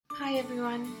Hi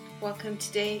everyone, welcome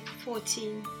to day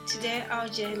 14. Today our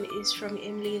gem is from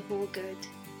Emily Hallgood.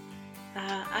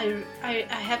 I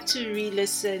have to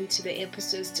re-listen to the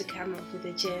episodes to come up with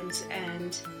the gems,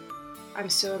 and I'm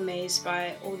so amazed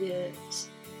by all the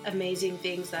amazing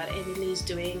things that Emily is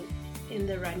doing in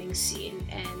the running scene,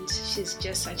 and she's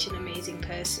just such an amazing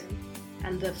person.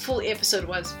 And the full episode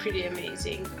was pretty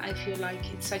amazing. I feel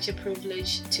like it's such a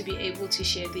privilege to be able to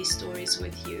share these stories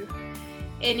with you.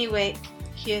 Anyway,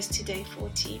 here's to day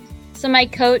 14. So my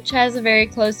coach has a very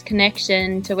close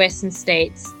connection to Western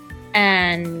States,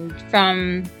 and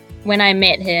from when I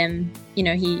met him,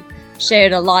 he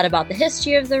shared a lot about the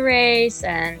history of the race,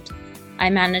 and I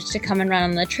managed to come and run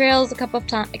on the trails a couple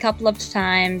of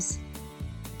times,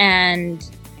 and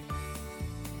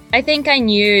I think I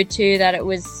knew too that it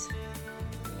was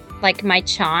like my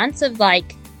chance of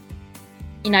I'd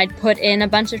put in a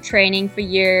bunch of training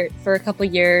for a couple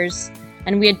of years,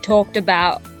 and we had talked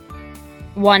about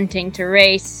wanting to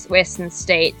race Western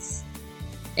States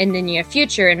in the near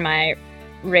future in my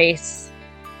race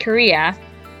career,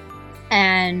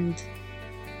 and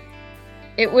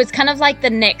it was kind of like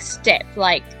the next step.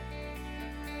 Like,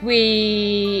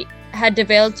 we had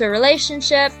developed a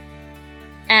relationship,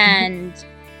 and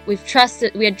we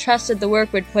had trusted the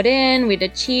work we'd put in. We'd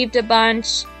achieved a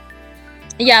bunch.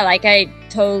 Yeah, I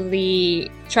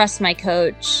totally trust my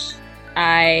coach.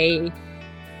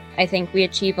 I think we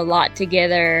achieve a lot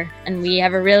together, and we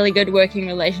have a really good working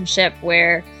relationship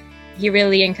where he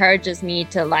really encourages me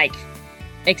to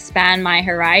expand my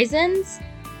horizons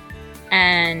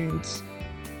and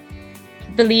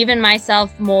believe in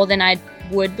myself more than I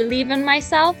would believe in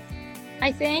myself,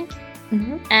 I think.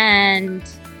 And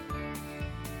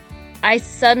I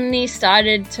suddenly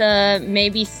started to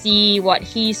maybe see what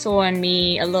he saw in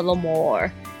me a little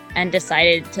more, and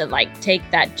decided to take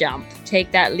that jump,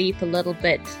 take that leap a little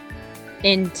bit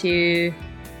into,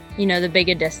 the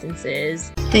bigger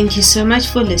distances. Thank you so much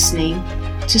for listening.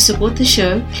 To support the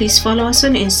show, please follow us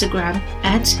on Instagram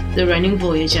at The Running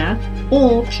Voyager,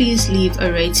 or please leave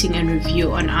a rating and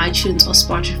review on iTunes or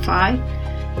Spotify.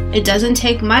 It doesn't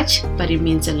take much, but it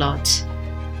means a lot.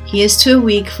 Here's to a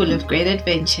week full of great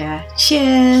adventure.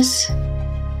 Cheers!